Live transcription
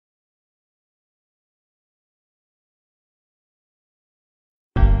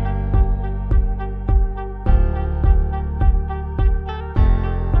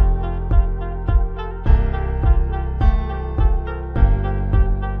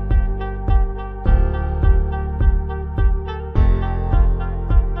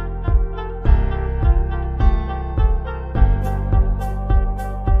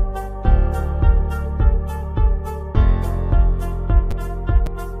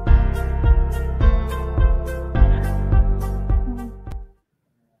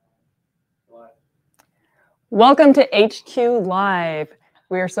Welcome to HQ Live.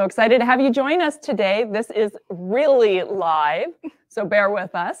 We are so excited to have you join us today. This is really live, so bear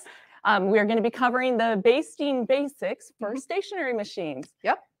with us. We're going to be covering the basting basics for stationary machines.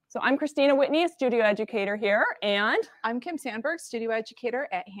 Yep. So I'm Christina Whitney, a studio educator here, and I'm Kim Sandberg, studio educator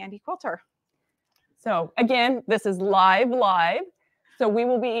at Handy Quilter. So again, this is live. So we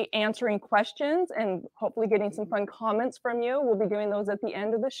will be answering questions and hopefully getting some fun comments from you. We'll be doing those at the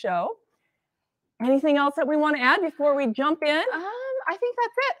end of the show. Anything else that we want to add before we jump in? I think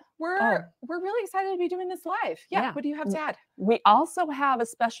that's it. We're really excited to be doing this live. Yeah. What do you have to add? We also have a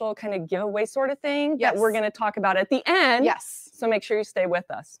special kind of giveaway sort of thing that we're going to talk about at the end. Yes. So make sure you stay with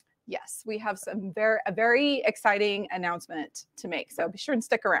us. Yes, we have a very exciting announcement to make. So be sure and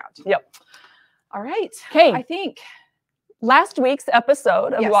stick around. Yep. All right. Okay. I think last week's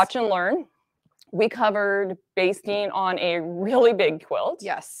episode of Watch and Learn, we covered basting on a really big quilt.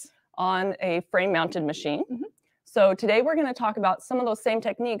 Yes. On a frame mounted machine. Mm-hmm. So today we're going to talk about some of those same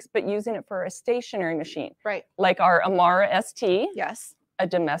techniques, but using it for a stationary machine. Right. Like our Amara ST. Yes. A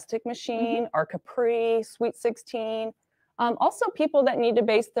domestic machine, our Capri, Sweet 16. Also people that need to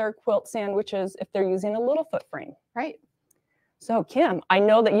base their quilt sandwiches if they're using a little foot frame. Right. So Kim, I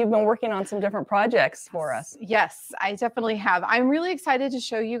know that you've been working on some different projects for us. Yes, I definitely have. I'm really excited to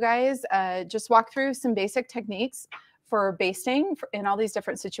show you guys, just walk through some basic techniques for basting in all these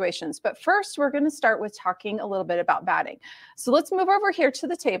different situations. But first, we're going to start with talking a little bit about batting. So let's move over here to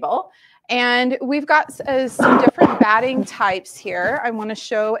the table. And we've got some different batting types here I want to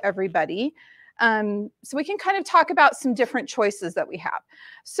show everybody. So we can kind of talk about some different choices that we have.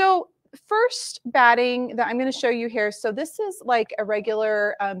 So first batting that I'm going to show you here. So this is like a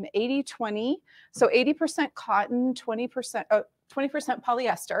regular 80-20. So 80% cotton, 20%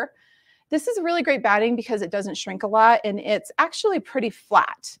 polyester. This is a really great batting because it doesn't shrink a lot and it's actually pretty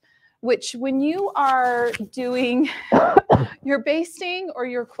flat, which when you are doing your basting or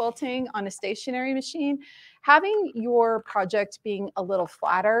your quilting on a stationary machine, having your project being a little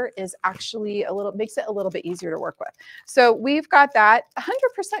flatter is actually makes it a little bit easier to work with. So we've got that.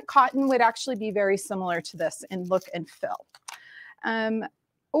 100% cotton would actually be very similar to this in look and feel.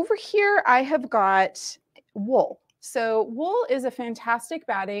 Over here, I have got wool. So wool is a fantastic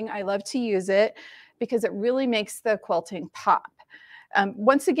batting. I love to use it because it really makes the quilting pop.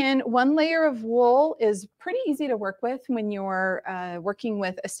 Once again, one layer of wool is pretty easy to work with when you're working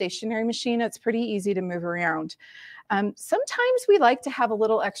with a stationary machine. It's pretty easy to move around. Sometimes we like to have a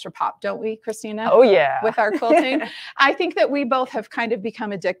little extra pop, don't we, Christina? Oh, yeah. With our quilting. I think that we both have kind of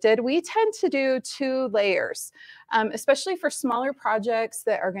become addicted. We tend to do 2 layers, especially for smaller projects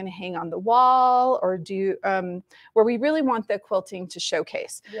that are going to hang on the wall or do where we really want the quilting to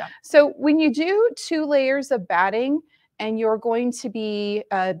showcase. Yeah. So when you do 2 layers of batting, and you're going to be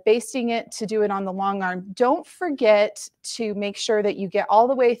basting it to do it on the long arm, don't forget to make sure that you get all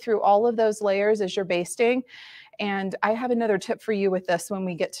the way through all of those layers as you're basting. And I have another tip for you with this when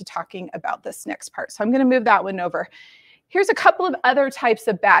we get to talking about this next part. So I'm going to move that one over. Here's a couple of other types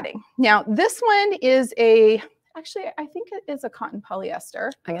of batting. Now, this one is actually, I think it is a cotton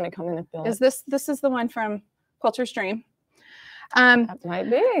polyester. I'm going to come in and feel it. This is the one from Quilter's Dream. That might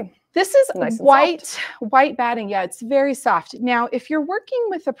be. This is nice white batting. Yeah, it's very soft. Now, if you're working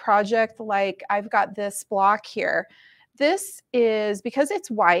with a project like I've got this block here, this is, because it's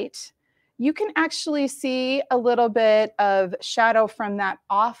white, you can actually see a little bit of shadow from that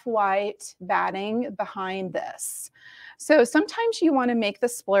off-white batting behind this. So sometimes you want to make the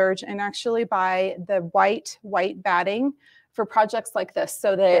splurge and actually buy the white batting for projects like this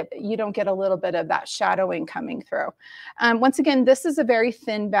so that you don't get a little bit of that shadowing coming through. Once again, this is a very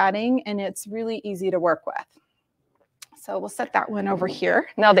thin batting and it's really easy to work with. So we'll set that one over here.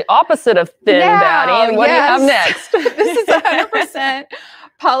 Now the opposite of thin batting, what do you have next? This is 100%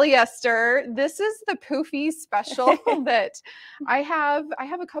 polyester. This is the poofy special that I have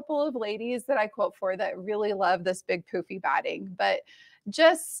a couple of ladies that I quilt for that really love this big poofy batting, but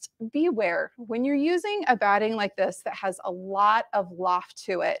just beware when you're using a batting like this that has a lot of loft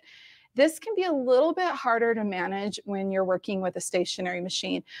to it. This can be a little bit harder to manage when you're working with a stationary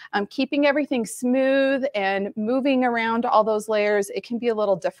machine. Keeping everything smooth and moving around all those layers, it can be a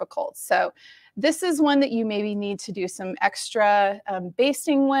little difficult. So this is one that you maybe need to do some extra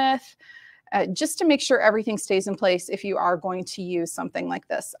basting with. Just to make sure everything stays in place if you are going to use something like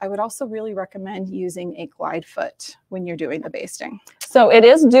this. I would also really recommend using a glide foot when you're doing the basting. So it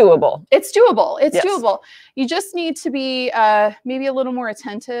is doable. It's doable. It's doable. You just need to be maybe a little more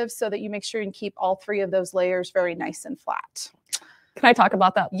attentive so that you make sure you can keep all 3 of those layers very nice and flat. Can I talk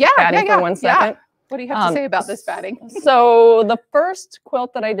about that batting for 1 second? What do you have to say about this batting? So the first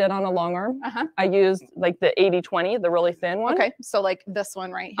quilt that I did on a long arm, Uh-huh. I used like the 80/20, the really thin one. Okay, so like this one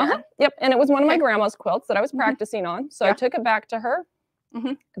right here. Yep, and it was one of my Okay. grandma's quilts that I was practicing on. So I Yeah. took it back to her.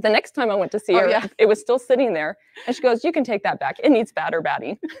 Mhm. The next time I went to see Oh, her, yeah. it was still sitting there. And she goes, "You can take that back. It needs fatter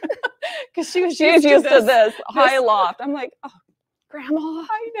batting." Because she was She was used to this high this- loft. I'm like, "Oh, Grandma."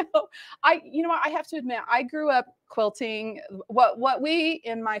 I know. You know what? I have to admit, I grew up quilting. What we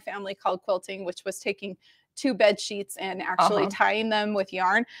in my family called quilting, which was taking 2 bed sheets and actually tying them with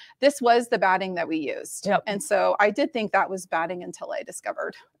yarn. This was the batting that we used. Yep. And so I did think that was batting until I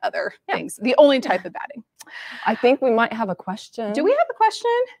discovered other things. The only type of batting. I think we might have a question. Do we have a question?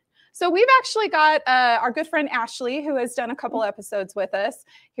 So we've actually got our good friend Ashley, who has done a couple episodes with us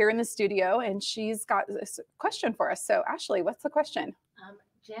here in the studio, and she's got this question for us. So Ashley, what's the question?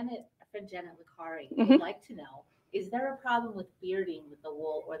 Janet, our friend Janet Licari would like to know, is there a problem with bearding with the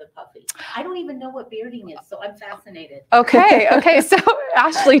wool or the puffy? I don't even know what bearding is, so I'm fascinated. Okay. So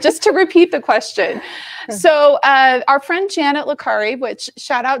Ashley, just to repeat the question. So our friend Janet Licari, which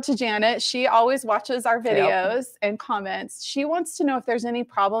shout out to Janet, she always watches our videos and comments. She wants to know if there's any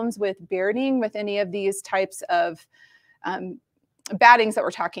problems with bearding with any of these types of battings that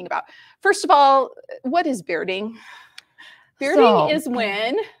we're talking about. First of all, what is bearding? Bearding is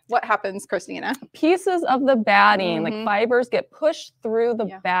when, what happens, Christina? Pieces of the batting, like fibers, get pushed through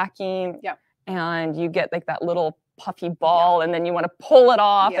the backing, and you get like that little puffy ball, and then you want to pull it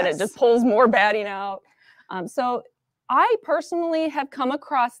off, and it just pulls more batting out. So I personally have come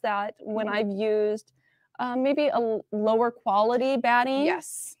across that when I've used maybe a lower quality batting,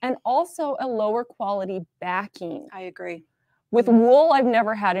 and also a lower quality backing. I agree. With wool, I've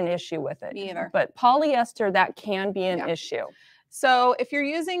never had an issue with it. Me either. But polyester, that can be an issue. So if you're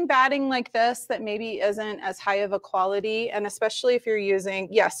using batting like this that maybe isn't as high of a quality, and especially if you're using,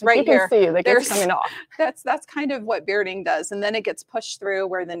 right here, you can see the it's coming off. That's kind of what bearding does, and then it gets pushed through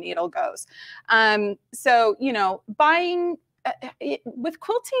where the needle goes. So buying with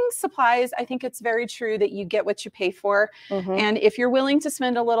quilting supplies, I think it's very true that you get what you pay for. And if you're willing to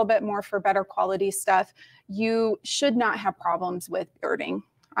spend a little bit more for better quality stuff, you should not have problems with bearding.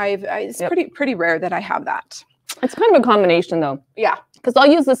 It's pretty rare that I have that. It's kind of a combination though. Yeah. Because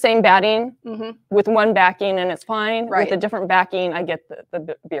I'll use the same batting with one backing and it's fine. Right. With a different backing, I get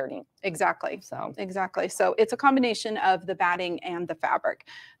the bearding. Exactly. So it's a combination of the batting and the fabric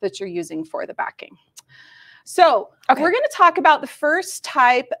that you're using for the backing. So we're going to talk about the first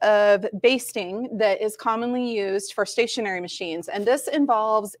type of basting that is commonly used for stationary machines. And this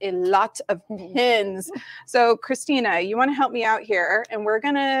involves a lot of pins. So Christina, you want to help me out here, and we're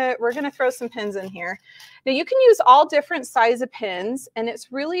going to throw some pins in here. Now you can use all different size of pins, and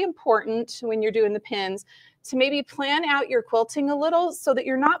it's really important when you're doing the pins to maybe plan out your quilting a little so that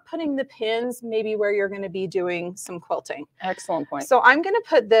you're not putting the pins maybe where you're going to be doing some quilting. Excellent point. So I'm going to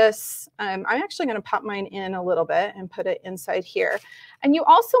put this, I'm actually going to pop mine in a little bit and put it inside here. And you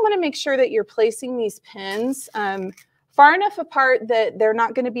also want to make sure that you're placing these pins far enough apart that they're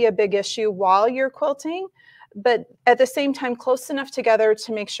not going to be a big issue while you're quilting, but at the same time close enough together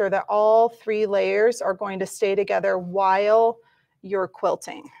to make sure that all 3 layers are going to stay together while you're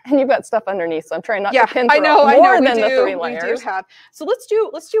quilting. And you've got stuff underneath, so I'm trying not to pin through more than the 3 layers. We do have. So let's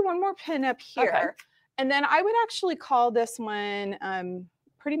do one more pin up here. And then I would actually call this one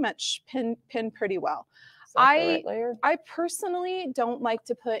pretty much pin pretty well. I personally don't like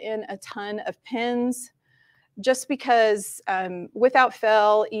to put in a ton of pins just because without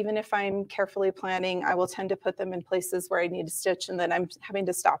fail, even if I'm carefully planning, I will tend to put them in places where I need to stitch and then I'm having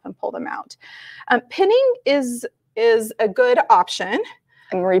to stop and pull them out. Pinning is a good option.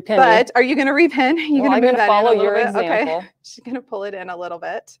 I'm repinning. But are you going to repin? You're going to follow your example. Okay. She's going to pull it in a little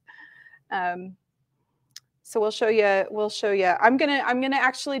bit. So we'll show you. I'm going to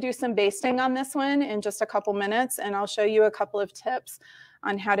actually do some basting on this one in just a couple minutes, and I'll show you a couple of tips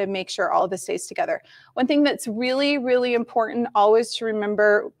on how to make sure all of this stays together. One thing that's really, really important always to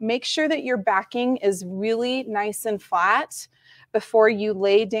remember, make sure that your backing is really nice and flat before you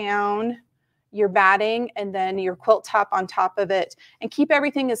lay down your batting and then your quilt top on top of it, and keep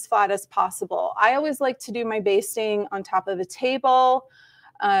everything as flat as possible. I always like to do my basting on top of a table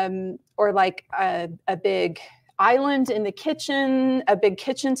or like a big island in the kitchen, a big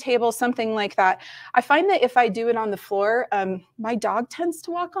kitchen table, something like that. I find that if I do it on the floor, my dog tends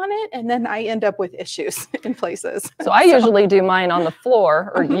to walk on it and then I end up with issues in places. So I usually do mine on the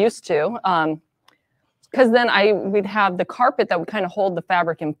floor, or used to, because then we'd have the carpet that would kind of hold the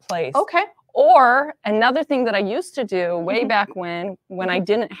fabric in place. Okay. Or another thing that I used to do way back when I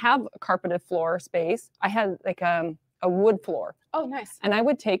didn't have a carpeted floor space, I had like a wood floor. Oh, nice. And I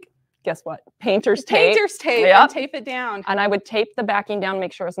would take guess what? Painter's tape. Painter's tape, Yep. and tape it down. And I would tape the backing down,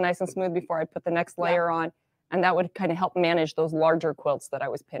 make sure it's nice and smooth before I put the next layer on. And that would kind of help manage those larger quilts that I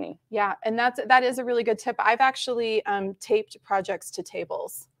was pinning. Yeah, and that is a really good tip. I've actually taped projects to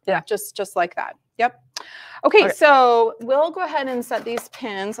tables. Yeah. Just like that. Yep. Okay, so we'll go ahead and set these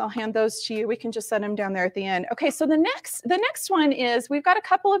pins. I'll hand those to you. We can just set them down there at the end. Okay, so the next one is we've got a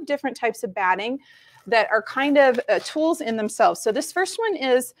couple of different types of batting that are kind of tools in themselves. So this first one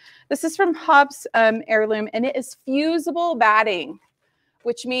is, this is from Hobbs Heirloom, and it is fusible batting,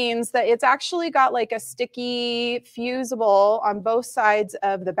 which means that it's actually got like a sticky fusible on both sides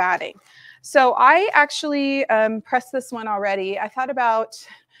of the batting. So I actually pressed this one already. I thought about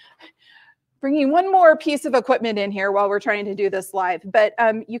bringing one more piece of equipment in here while we're trying to do this live, but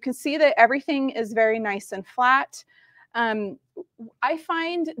you can see that everything is very nice and flat. I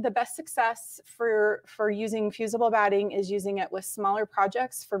find the best success for using fusible batting is using it with smaller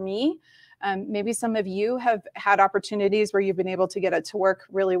projects for me. Maybe some of you have had opportunities where you've been able to get it to work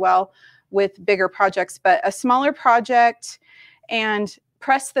really well with bigger projects, but a smaller project, and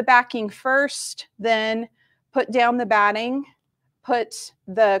press the backing first, then put down the batting, put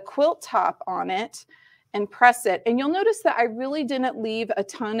the quilt top on it, and press it. And you'll notice that I really didn't leave a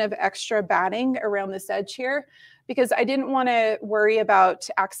ton of extra batting around this edge here, because I didn't want to worry about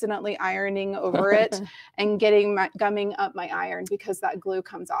accidentally ironing over it and gumming up my iron, because that glue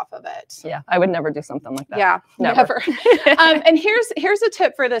comes off of it. Yeah, I would never do something like that. Yeah, never. And here's a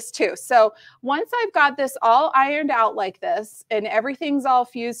tip for this too. So once I've got this all ironed out like this and everything's all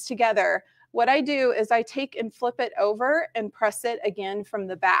fused together, what I do is I take and flip it over and press it again from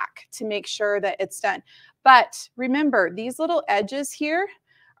the back to make sure that it's done. But remember, these little edges here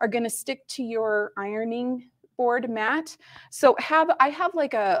are going to stick to your ironing board mat. So I have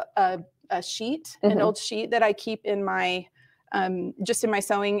like a sheet, an old sheet that I keep in my just in my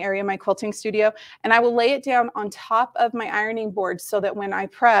sewing area, my quilting studio, and I will lay it down on top of my ironing board so that when I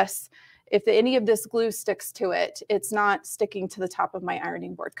press, if any of this glue sticks to it, it's not sticking to the top of my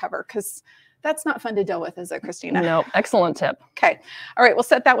ironing board cover, because that's not fun to deal with, is it, Christina? No, excellent tip. Okay. All right, we'll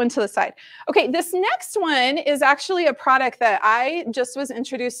set that one to the side. Okay, this next one is actually a product that I just was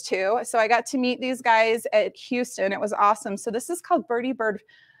introduced to. So I got to meet these guys at Houston. It was awesome. So this is called Birdie Bird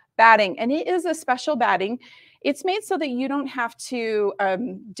batting, and it is a special batting. It's made so that you don't have to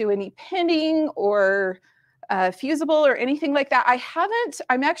do any pinning or fusible or anything like that.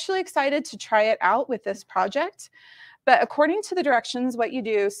 I'm actually excited to try it out with this project. But according to the directions, what you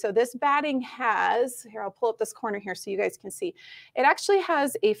do, so this batting has, here, I'll pull up this corner here so you guys can see. It actually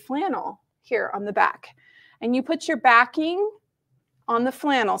has a flannel here on the back. And you put your backing on the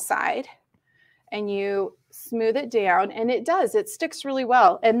flannel side and you smooth it down, and it sticks really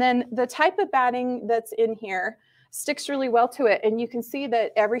well. And then the type of batting that's in here sticks really well to it. And you can see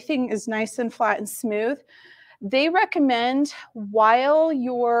that everything is nice and flat and smooth. They recommend, while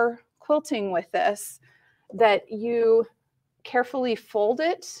you're quilting with this, that you carefully fold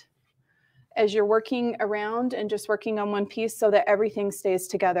it as you're working around and just working on one piece so that everything stays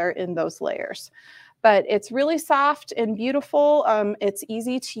together in those layers. But it's really soft and beautiful. It's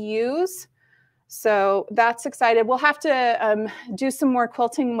easy to use. So that's excited. We'll have to do some more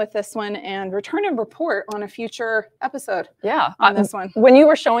quilting with this one and return and report on a future episode. Yeah, on this one. When you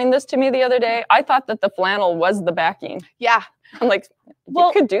were showing this to me the other day, I thought that the flannel was the backing. Yeah. I'm like,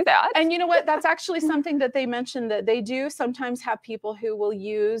 you could do that. And you know what? That's actually something that they mentioned, that they do sometimes have people who will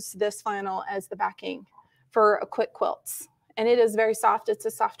use this flannel as the backing for a quick quilts. And it is very soft. It's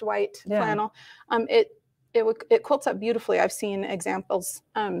a soft white flannel. It quilts up beautifully. I've seen examples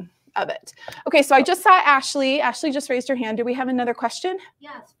of it. Okay, so I just saw Ashley. Ashley just raised her hand. Do we have another question?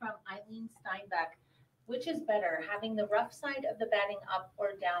 Yes, from Eileen Steinbeck. Which is better, having the rough side of the batting up or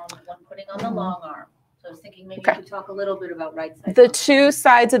down when putting on the long arm? So I was thinking maybe you could talk a little bit about right side. The two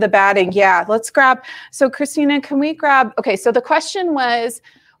sides of the batting. Yeah, let's grab. So Christina, can we grab? Okay, so the question was,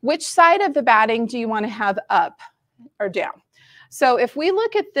 which side of the batting do you want to have up or down? So if we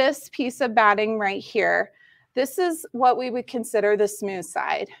look at this piece of batting right here, this is what we would consider the smooth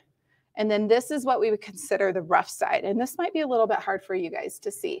side. And then this is what we would consider the rough side. And this might be a little bit hard for you guys to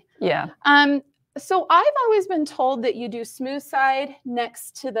see. Yeah. So I've always been told that you do smooth side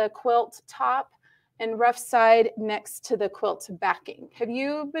next to the quilt top and rough side next to the quilt backing. Have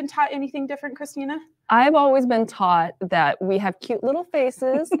you been taught anything different, Christina? I've always been taught that we have cute little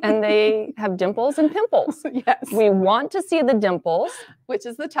faces and they have dimples and pimples. Yes. We want to see the dimples, which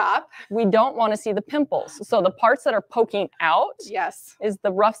is the top. We don't want to see the pimples. So the parts that are poking out yes, is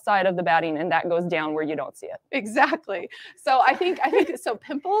the rough side of the batting, and that goes down where you don't see it. Exactly. So I think so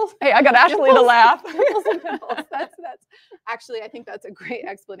pimples. Hey, I got Ashley to laugh. Pimples and pimples. That's actually, I think that's a great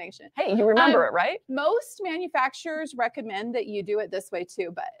explanation. Hey, you remember it, right? Most manufacturers recommend that you do it this way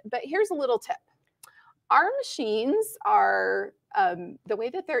too, but here's a little tip. Our machines are the way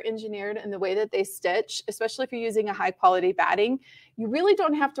that they're engineered and the way that they stitch, especially if you're using a high quality batting, you really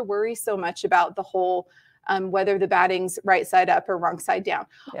don't have to worry so much about the whole whether the batting's right side up or wrong side down.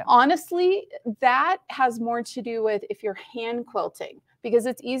 Yeah. Honestly, that has more to do with if you're hand quilting, because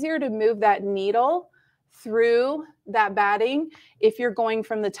it's easier to move that needle through that batting if you're going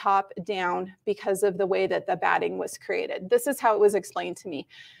from the top down because of the way that the batting was created. This is how it was explained to me.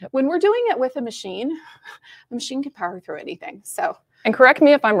 Yep. When we're doing it with a machine, the machine can power through anything. So, and correct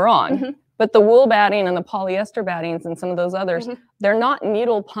me if I'm wrong, but the wool batting and the polyester battings and some of those others, they're not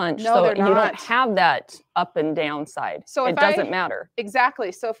needle punch. No, so they're not. You don't have that up and down side. So it doesn't matter.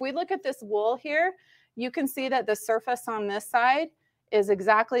 Exactly. So if we look at this wool here, you can see that the surface on this side is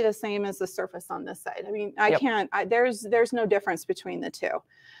exactly the same as the surface on this side. I mean, there's no difference between the two.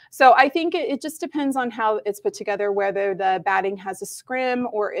 So I think it just depends on how it's put together, whether the batting has a scrim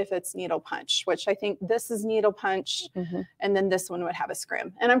or if it's needle punch, which I think this is needle punch and then this one would have a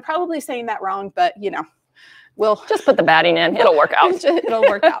scrim. And I'm probably saying that wrong, but you know, we'll just put the batting in, it'll work out. It'll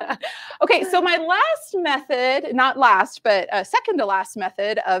work out. Okay, so my last method, not last, but second to last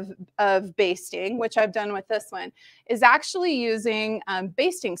method of basting, which I've done with this one, is actually using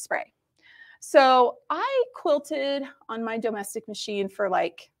basting spray. So I quilted on my domestic machine for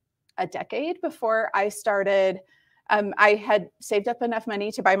like a decade before I started. I had saved up enough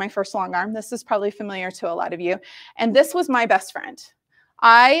money to buy my first long arm. This is probably familiar to a lot of you. And this was my best friend.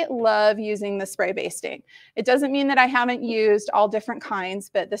 I love using the spray basting. It doesn't mean that I haven't used all different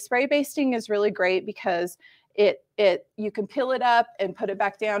kinds, but the spray basting is really great because you can peel it up and put it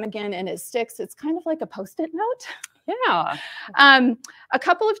back down again and it sticks. It's kind of like a Post-it note. Yeah. A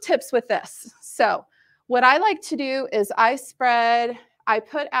couple of tips with this. So what I like to do is I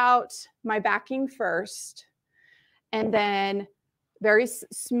put out my backing first and then very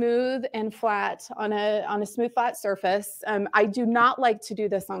smooth and flat on a smooth flat surface. I do not like to do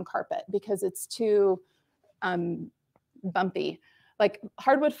this on carpet because it's too bumpy, like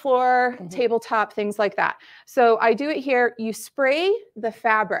hardwood floor, tabletop, things like that. So I do it here. You spray the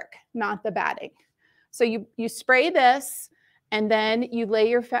fabric, not the batting. So you spray this and then you lay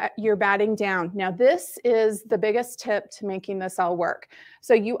your batting down. Now this is the biggest tip to making this all work.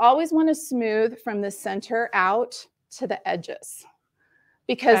 So you always want to smooth from the center out to the edges.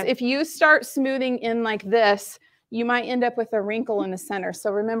 Because if you start smoothing in like this, you might end up with a wrinkle in the center. So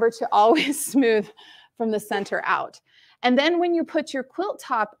remember to always smooth from the center out. And then when you put your quilt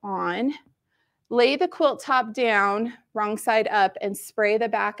top on, lay the quilt top down, wrong side up, and spray the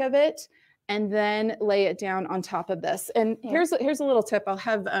back of it, and then lay it down on top of this. And here's a little tip. I'll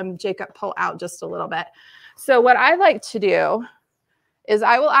have Jacob pull out just a little bit. So what I like to do is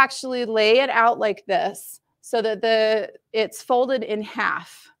I will actually lay it out like this, so that it's folded in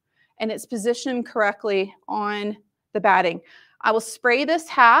half and it's positioned correctly on the batting. I will spray this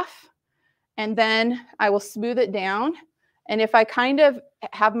half and then I will smooth it down. And if I kind of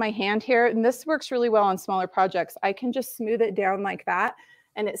have my hand here, and this works really well on smaller projects, I can just smooth it down like that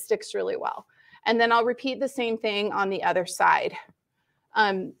and it sticks really well. And then I'll repeat the same thing on the other side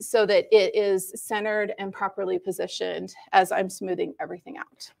so that it is centered and properly positioned as I'm smoothing everything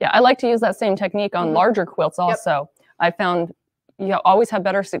out. Yeah, I like to use that same technique on larger quilts also. I found you always have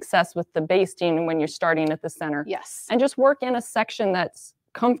better success with the basting when you're starting at the center. Yes. And just work in a section that's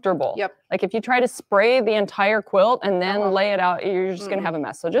comfortable. Yep. Like if you try to spray the entire quilt and then lay it out, you're just going to have a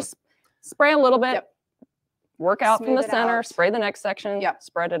mess. So just spray a little bit, work out from the center, spray the next section,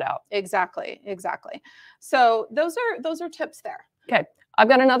 spread it out. Exactly. So those are tips there. Okay. I've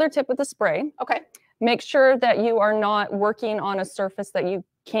got another tip with the spray. Okay. Make sure that you are not working on a surface that you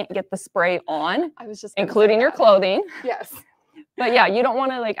can't get the spray on, I was just including your clothing. Yes. But yeah, you don't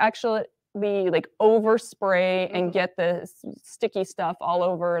want to like actually like overspray and get the sticky stuff all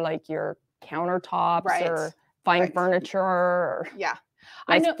over like your countertops or fine furniture or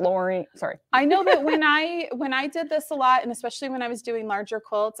nice flooring. Sorry. I know that when I did this a lot, and especially when I was doing larger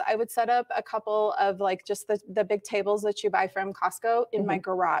quilts, I would set up a couple of like just the big tables that you buy from Costco in my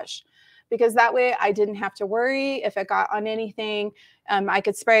garage, because that way I didn't have to worry if it got on anything. I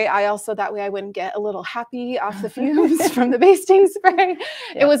could spray. That way I wouldn't get a little happy off the fumes from the basting spray.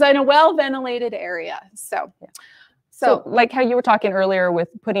 Yeah. It was in a well-ventilated area. So like how you were talking earlier with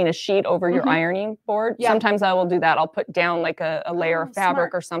putting a sheet over your ironing board, Yeah. sometimes I will do that. I'll put down like a layer of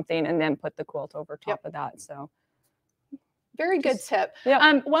fabric smart. or something and then put the quilt over top of that. So very good tip.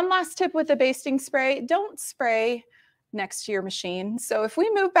 Yeah. One last tip with the basting spray, don't spray next to your machine. So if we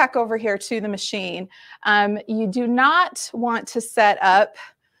move back over here to the machine, you do not want to set up,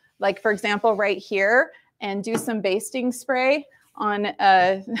 like for example, right here and do some basting spray on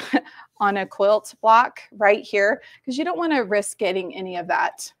a, on a quilt block right here, because you don't want to risk getting any of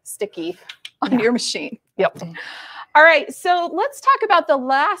that sticky on your machine. Yep. All right, so let's talk about the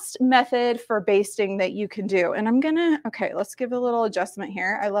last method for basting that you can do. And I'm gonna, okay, let's give a little adjustment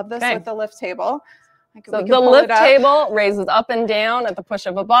here. I love this with the lift table. So the lift table raises up and down at the push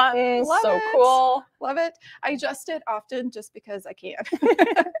of a button. So cool. Love it. I adjust it often just because I can.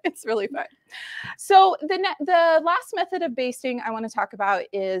 It's really fun. So the last method of basting I want to talk about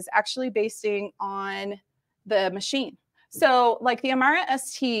is actually basting on the machine. So like the Amara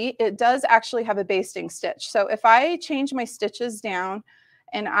ST, it does actually have a basting stitch. So if I change my stitches down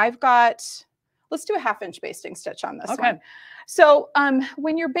and I've got, let's do a 1/2 inch basting stitch on this one. So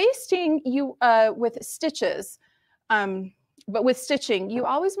when you're basting with stitches, but with stitching, you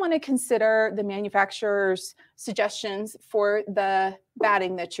always want to consider the manufacturer's suggestions for the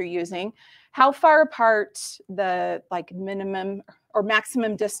batting that you're using, how far apart the like minimum or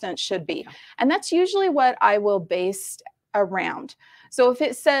maximum distance should be. And that's usually what I will base around. So if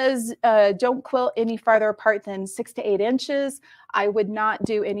it says don't quilt any farther apart than 6 to 8 inches, I would not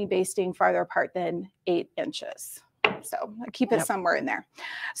do any basting farther apart than 8 inches. So I keep it somewhere in there.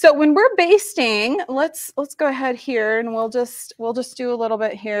 So when we're basting, let's go ahead here and we'll just do a little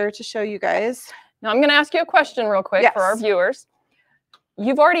bit here to show you guys. Now I'm going to ask you a question real quick for our viewers.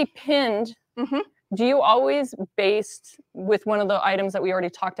 You've already pinned. Do you always baste with one of the items that we already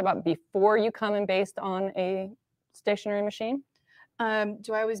talked about before you come and baste on a stationary machine?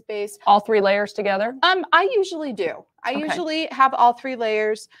 Do I always baste all 3 layers together? I usually do. I usually have all 3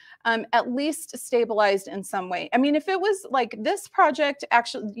 layers at least stabilized in some way. I mean, if it was like this project,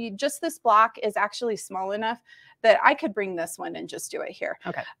 actually, just this block is actually small enough that I could bring this one and just do it here.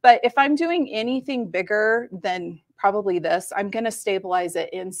 Okay. But if I'm doing anything bigger than probably this, I'm going to stabilize it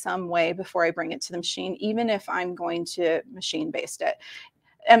in some way before I bring it to the machine, even if I'm going to machine baste it.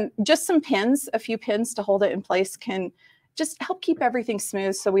 And just some pins, a few pins to hold it in place can just help keep everything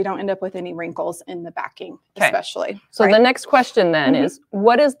smooth so we don't end up with any wrinkles in the backing, especially. So the next question then is,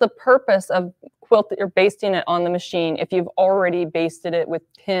 what is the purpose of quilt that you're basting it on the machine if you've already basted it with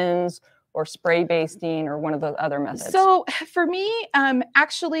pins or spray basting or one of the other methods? So for me,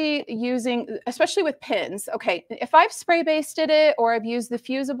 actually using, especially with pins, okay, if I've spray basted it or I've used the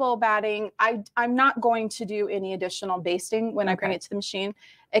fusible batting, I'm not going to do any additional basting when I bring it to the machine,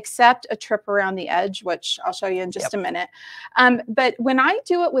 except a trip around the edge, which I'll show you in just a minute. But when I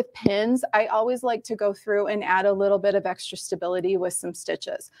do it with pins, I always like to go through and add a little bit of extra stability with some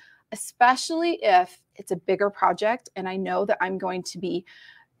stitches, especially if it's a bigger project and I know that I'm going to be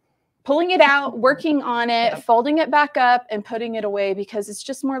pulling it out, working on it, folding it back up and putting it away, because it's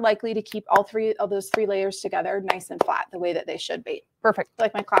just more likely to keep all 3 of those 3 layers together nice and flat the way that they should be. Perfect.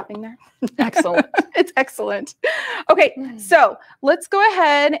 Like my clapping there? Excellent. It's excellent. Okay, so let's go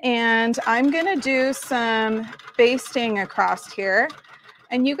ahead and I'm going to do some basting across here.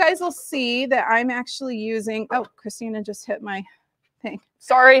 And you guys will see that I'm actually using, oh, Christina just hit my thing.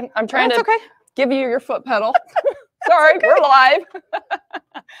 Sorry, I'm trying to give you your foot pedal. Sorry, we're live.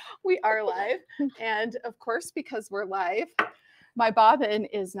 We are live. And of course, because we're live, my bobbin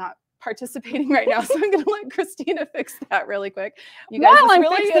is not participating right now. So I'm going to let Christina fix that really quick. You guys, while I'm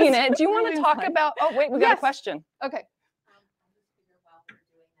fixing it, do you want to talk about, oh, wait, we got a question. Okay.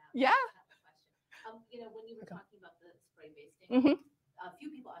 Yeah. You know, when you were talking about the spray basting, a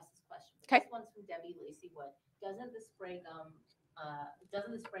few people asked this question. Okay. This one's from Debbie Laceywood. Doesn't the spray gum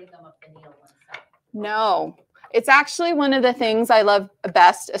up the needle one side? No, it's actually one of the things I love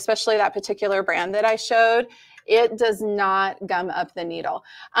best, especially that particular brand that I showed. It does not gum up the needle.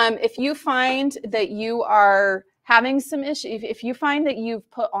 If you find that you are having some issues, if you find that you've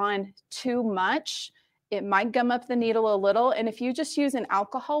put on too much, it might gum up the needle a little. And if you just use an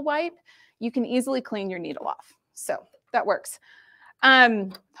alcohol wipe, you can easily clean your needle off. So that works.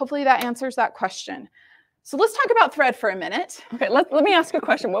 Hopefully that answers that question. So let's talk about thread for a minute. Okay, let me ask a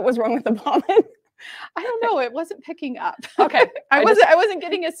question. What was wrong with the bobbin? I don't know. It wasn't picking up. Okay. I wasn't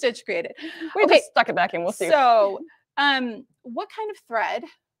getting a stitch created. We just stuck it back in. We'll see. So what kind of thread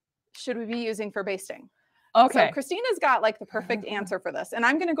should we be using for basting? Okay. So Christina's got like the perfect answer for this. And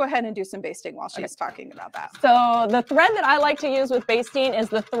I'm going to go ahead and do some basting while she's talking about that. So the thread that I like to use with basting is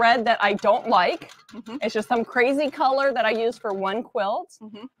the thread that I don't like. It's just some crazy color that I use for one quilt.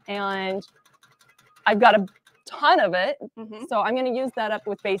 And I've got a ton of it. So I'm going to use that up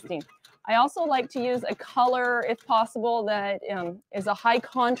with basting. I also like to use a color, if possible, that is a high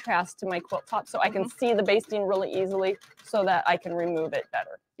contrast to my quilt top so I can see the basting really easily so that I can remove it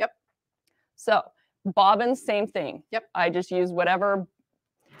better. Yep. So bobbins, same thing. Yep. I just use whatever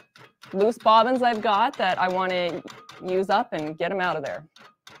loose bobbins I've got that I want to use up and get them out of there.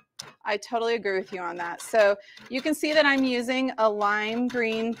 I totally agree with you on that. So you can see that I'm using a lime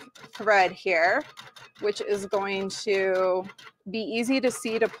green thread here, which is going to be easy to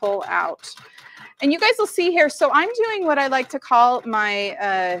see to pull out. And you guys will see here, so I'm doing what I like to call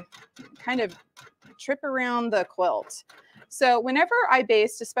my kind of trip around the quilt. So whenever I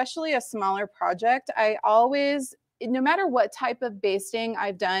baste, especially a smaller project, I always, no matter what type of basting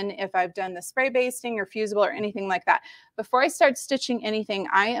I've done, if I've done the spray basting or fusible or anything like that, before I start stitching anything,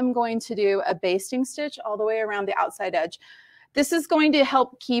 I am going to do a basting stitch all the way around the outside edge. This is going to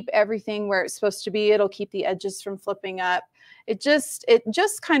help keep everything where it's supposed to be. It'll keep the edges from flipping up. It just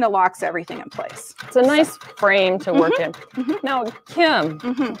kind of locks everything in place. It's a nice frame to work in. Now, Kim,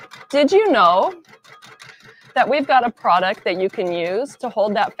 did you know that we've got a product that you can use to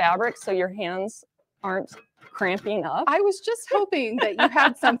hold that fabric so your hands aren't cramping up? I was just hoping that you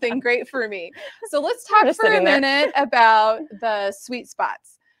had something great for me. So let's talk for a minute about the sweet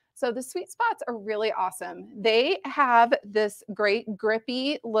spots. So the sweet spots are really awesome. They have this great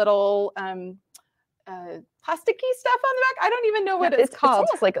grippy little plasticky stuff on the back. I don't even know what it's called.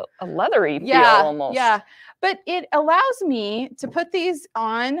 It's almost like a leathery feel almost. Yeah, but it allows me to put these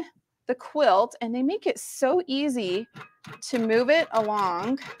on the quilt and they make it so easy to move it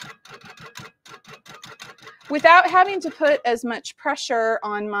along without having to put as much pressure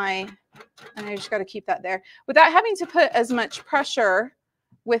on my, and I just got to keep that there, without having to put as much pressure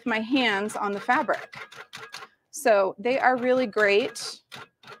with my hands on the fabric. So they are really great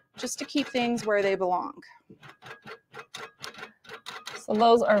just to keep things where they belong. So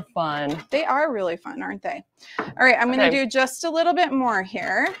those are fun. They are really fun, aren't they? All right, I'm going to do just a little bit more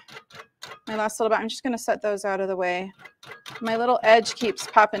here. My last little bit, I'm just going to set those out of the way. My little edge keeps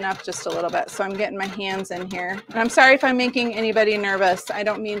popping up just a little bit, so I'm getting my hands in here. And I'm sorry if I'm making anybody nervous. I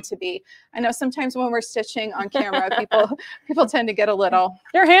don't mean to be. I know sometimes when we're stitching on camera, people tend to get a little.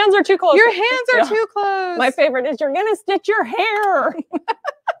 Your hands are too close. Your hands are too close. My favorite is you're going to stitch your hair.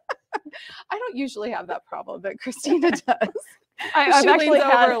 I don't usually have that problem, but Christina does. I've actually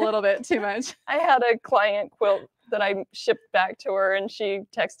had over a little bit too much. I had a client quilt that I shipped back to her, and she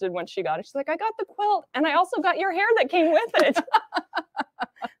texted when she got it. She's like, I got the quilt, and I also got your hair that came with it.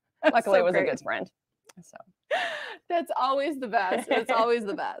 Luckily, it was a good friend. So that's always the best. It's always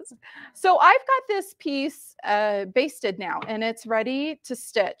the best. So I've got this piece basted now, and it's ready to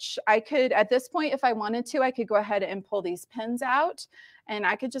stitch. I could, at this point, if I wanted to, I could go ahead and pull these pins out, and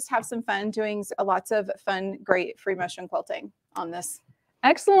I could just have some fun doing lots of fun, great free motion quilting on this.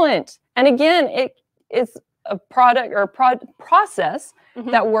 Excellent. And again, it is a product or process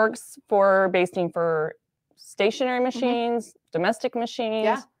that works for basting for stationary machines, domestic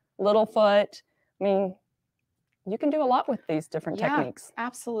machines, little foot. I mean, you can do a lot with these different techniques.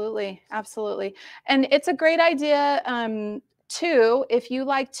 Absolutely. Absolutely. And it's a great idea too, if you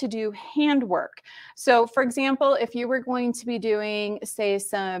like to do handwork. So for example, if you were going to be doing, say,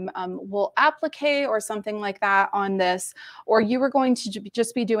 some wool applique or something like that on this, or you were going to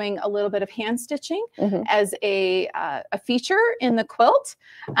just be doing a little bit of hand stitching as a feature in the quilt,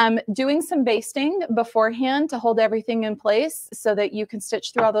 doing some basting beforehand to hold everything in place so that you can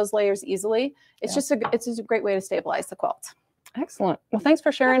stitch through all those layers easily. It's just a great way to stabilize the quilt. Excellent. Well, thanks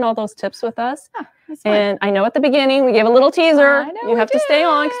for sharing all those tips with us. And I know at the beginning we gave a little teaser. You have to stay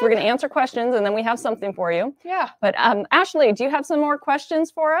on because we're going to answer questions and then we have something for you. Yeah. But Ashley, do you have some more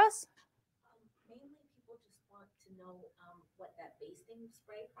questions for us? Mainly people just want to know what that basting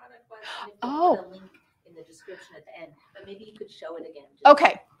spray product was. And if you put a link in the description at the end, but maybe you could show it again.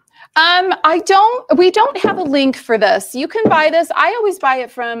 Okay. We don't have a link for this. You can buy this. I always buy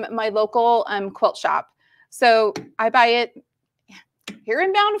it from my local quilt shop. So I buy it here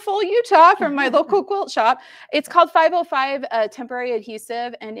in Bountiful, Utah, from my local quilt shop. It's called 505 temporary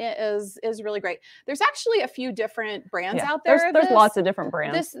adhesive, and it is really great. There's actually a few different brands out there. There's lots of different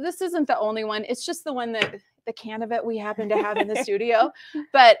brands. This isn't the only one. It's just the one that the can of it we happen to have in the studio.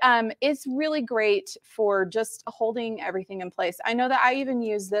 But it's really great for just holding everything in place. I know that I even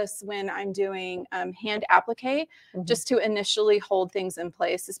use this when I'm doing hand applique, just to initially hold things in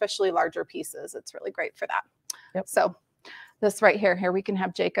place, especially larger pieces. It's really great for that. Yep. So this right here, we can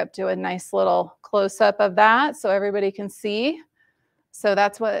have Jacob do a nice little close up of that so everybody can see. So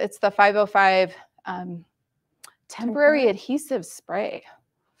that's what it's the 505 temporary adhesive spray.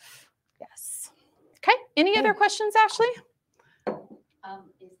 Yes. Okay. Any other questions, Ashley? Is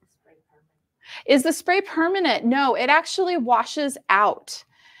the spray permanent? Is the spray permanent? No, it actually washes out,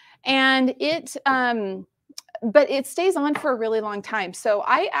 and it but it stays on for a really long time. So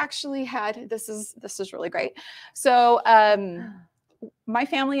I actually had this is really great. So my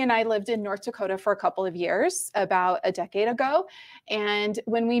family and I lived in North Dakota for a couple of years, about a decade ago. And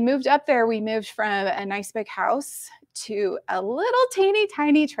when we moved up there, we moved from a nice big house to a little teeny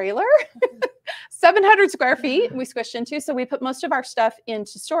tiny trailer, 700 square feet we squished into. So we put most of our stuff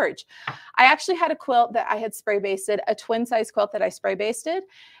into storage. I actually had a quilt that I had spray basted, a twin size quilt that I spray basted,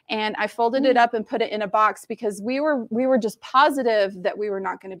 and I folded it up and put it in a box because we were just positive that we were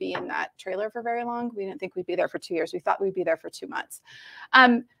not going to be in that trailer for very long. We didn't think we'd be there for 2 years. We thought we'd be there for 2 months.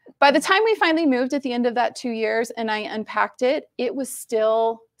 By the time we finally moved at the end of that 2 years and I unpacked it, it was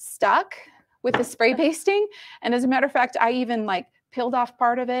still stuck with the spray basting. And as a matter of fact, I even like peeled off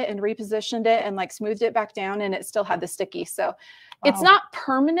part of it and repositioned it and like smoothed it back down, and it still had the sticky. So it's not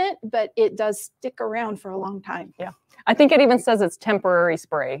permanent, but it does stick around for a long time. Yeah. I think it even says it's temporary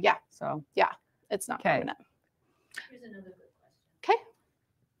spray. Yeah. So yeah, it's not permanent. Here's another good question. Okay.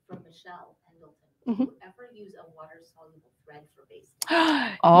 From Michelle Pendleton. Do you ever use a water-soluble thread for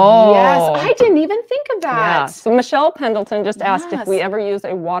basting? Oh. Yes, I didn't even think of that. Yeah. So Michelle Pendleton just asked if we ever use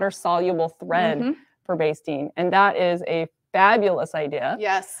a water-soluble thread for basting, and that is a fabulous idea.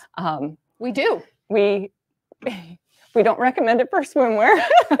 Yes, we do. We don't recommend it for swimwear.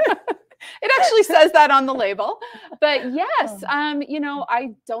 It actually says that on the label, but yes, you know,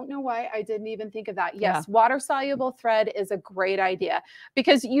 I don't know why I didn't even think of that. Yes, water soluble thread is a great idea,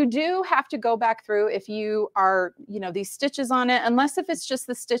 because you do have to go back through if you are, you know, these stitches on it, unless if it's just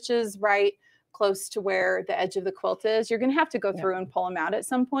the stitches right close to where the edge of the quilt is, you're going to have to go through and pull them out at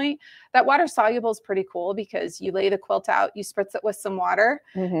some point. That water soluble is pretty cool because you lay the quilt out, you spritz it with some water,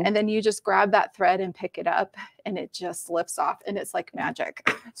 and then you just grab that thread and pick it up, and it just lifts off, and it's like magic.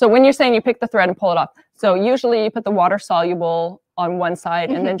 So when you're saying you pick the thread and pull it off, so usually you put the water soluble on one side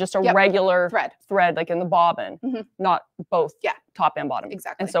and then just a regular thread like in the bobbin, not both top and bottom.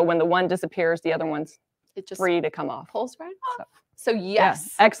 Exactly. And so when the one disappears, the other one's free to come off. Pulls right off. So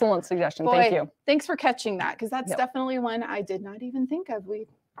yes, excellent suggestion. Boy, thank you. Thanks for catching that, because that's definitely one I did not even think of.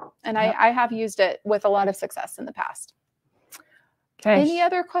 I have used it with a lot of success in the past. Okay. Any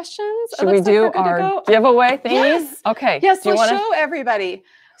other questions? Should we do our giveaway thingy? Yes. Okay. Yes, let's show everybody.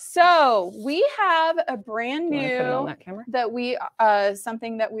 So we have a brand new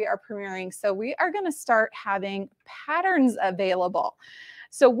something that we are premiering. So we are going to start having patterns available.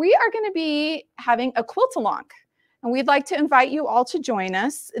 So we are going to be having a quilt along. And we'd like to invite you all to join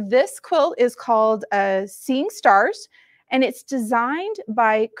us. This quilt is called Seeing Stars, and it's designed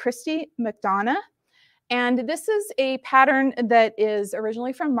by Christy McDonough. And this is a pattern that is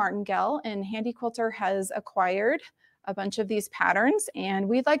originally from Martingale, and Handy Quilter has acquired a bunch of these patterns. And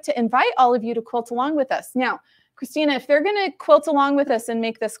we'd like to invite all of you to quilt along with us. Now, Christina, if they're going to quilt along with us and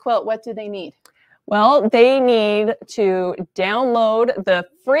make this quilt, what do they need? Well, they need to download the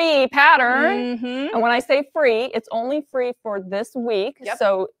free pattern. And when I say free, it's only free for this week.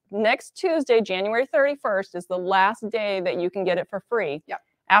 So next Tuesday, January 31st, is the last day that you can get it for free.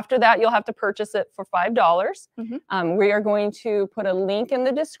 After that, you'll have to purchase it for $5. We are going to put a link in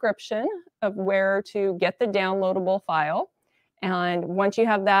the description of where to get the downloadable file. And once you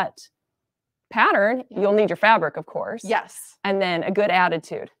have that pattern, you'll need your fabric, of course. Yes. And then a good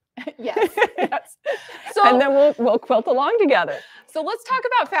attitude. Yes. So, and then we'll quilt along together. So let's talk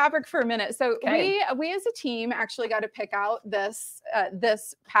about fabric for a minute. So we as a team actually got to pick out this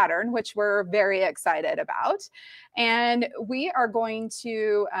this pattern, which we're very excited about. And we are going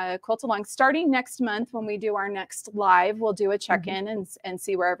to quilt along starting next month when we do our next live. We'll do a check-in and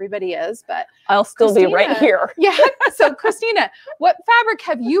see where everybody is. But I'll still be right here. Yeah. So Christina, what fabric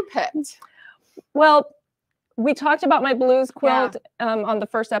have you picked? Well, we talked about my blues quilt on the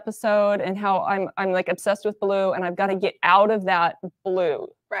first episode, and how I'm like obsessed with blue, and I've got to get out of that blue.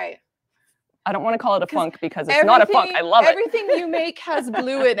 Right. I don't want to call it a funk because it's not a funk. I love it. Everything you make has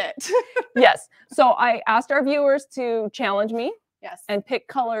blue in it. Yes. So I asked our viewers to challenge me. Yes. And pick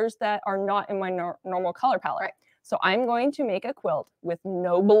colors that are not in my normal color palette. Right. So I'm going to make a quilt with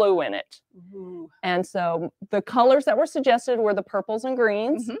no blue in it. Ooh. And so the colors that were suggested were the purples and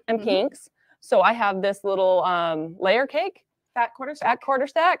greens and pinks. So I have this little layer cake. Fat quarter stack. Fat quarter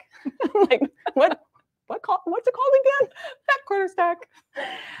stack. Like, what's it called again? Fat quarter stack.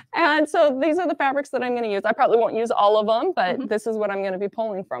 And so these are the fabrics that I'm going to use. I probably won't use all of them, but this is what I'm going to be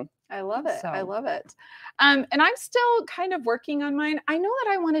pulling from. I love it. I So. love it. And I'm still kind of working on mine. I know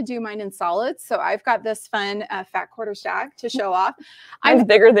that I want to do mine in solids. So I've got this fun fat quarter stack to show off. I'm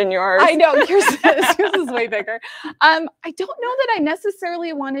bigger than yours. I know yours is way bigger. I don't know that I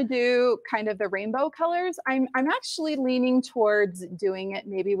necessarily want to do kind of the rainbow colors. I'm actually leaning towards doing it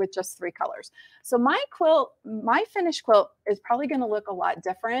maybe with just 3 colors. So my finished quilt is probably going to look a lot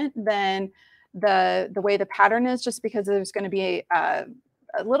different than the way the pattern is, just because there's going to be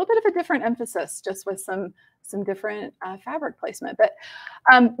a little bit of a different emphasis just with some different fabric placement. But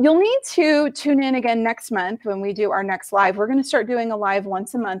you'll need to tune in again next month when we do our next live. We're going to start doing a live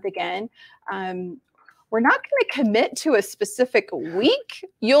once a month again. We're not going to commit to a specific week.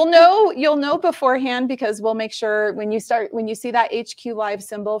 You'll know beforehand, because we'll make sure when you see that HQ live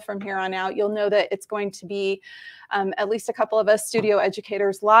symbol from here on out, you'll know that it's going to be at least a couple of us studio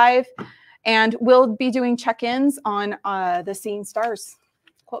educators live, and we'll be doing check-ins on the Seeing Stars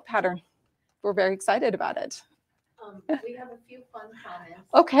quilt pattern. We're very excited about it. We have a few fun comments.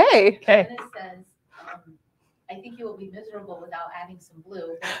 Okay. Okay. Dennis says, I think you will be miserable without adding some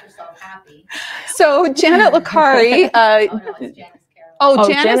blue. Make yourself happy. So Janet Lacari, Oh, no,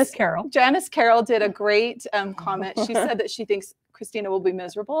 it's Janice Carroll. Janice Carroll. Janice Carroll did a great comment. She said that she thinks Christina will be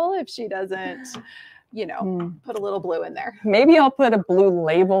miserable if she doesn't, put a little blue in there. Maybe I'll put a blue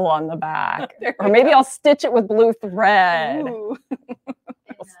label on the back, There or you maybe go. I'll stitch it with blue thread. Ooh. And,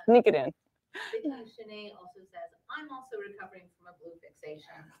 I'll sneak it in. Vicky Shanae also says, I'm also recovering from a blue fixation.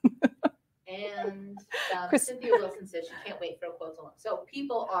 And Cynthia Wilson says she can't wait for a quilt along. So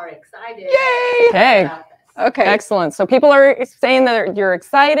people are excited. Yay! Okay. about this. Okay. Excellent. So people are saying that you're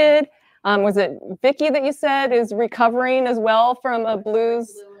excited. Was it Vicky that you said is recovering as well from a blue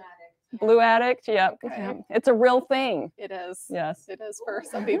addict? Yep. Okay. Yep. It's a real thing. It is. Yes. It is for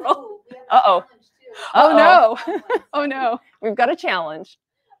some people. Ooh, we have a Uh-oh. challenge, too. Oh no. Fun one. Oh no. We've got a challenge.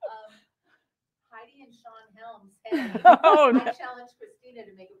 Heidi and Sean Helms. Hey, Oh, I no. challenged Christina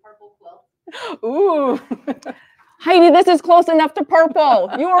to make a purple quilt. Ooh. Heidi, this is close enough to purple.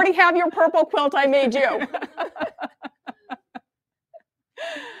 You already have your purple quilt I made you.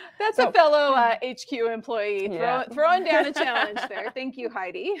 That's So- a fellow HQ employee Yeah. throwing down a challenge there. Thank you,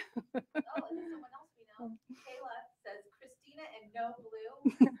 Heidi. Oh, and there's someone else we know. Kayla says Christina and no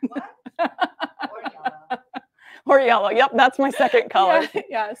blue. What? Or yellow. Or yellow. Yep, that's my second color.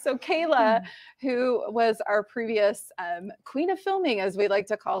 Yeah. So Kayla, who was our previous queen of filming, as we like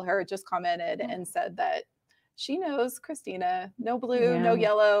to call her, just commented and said that she knows Christina, no blue, no Yeah.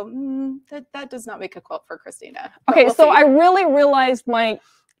 yellow. That does not make a quilt for Christina. But Okay, we'll so see. I really realized my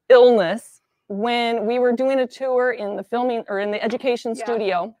illness when we were doing a tour in the filming or in the education Yeah.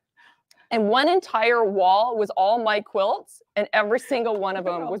 studio, and one entire wall was all my quilts, and every single one of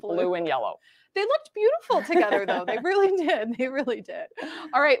They're them all was blue. blue and yellow. They looked beautiful together, though. They really did. They really did.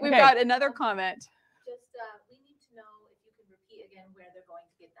 All right, we've Okay. got another comment. Just, we need to know if you can repeat again where they're going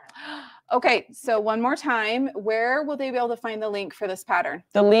to get that. Okay, so one more time, where will they be able to find the link for this pattern?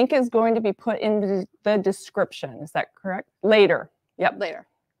 The link is going to be put in the description. Is that correct? Later. Yep. Later.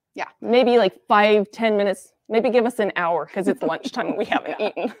 Maybe like 5-10 minutes. Maybe give us an hour because it's lunchtime and we haven't Yeah.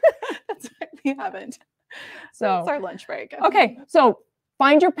 eaten. That's right. We haven't. So It's our lunch break. okay, so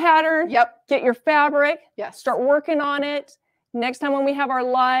find your pattern. Yep. Get your fabric. Yes. Start working on it. Next time when we have our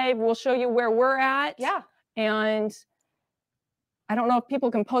live, we'll show you where we're at. Yeah. And I don't know if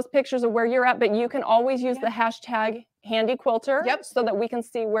people can post pictures of where you're at, but you can always use Yeah. the hashtag handy quilter Yep. so that we can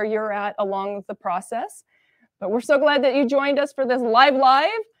see where you're at along the process. But we're so glad that you joined us for this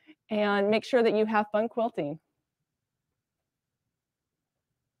live, and make sure that you have fun quilting.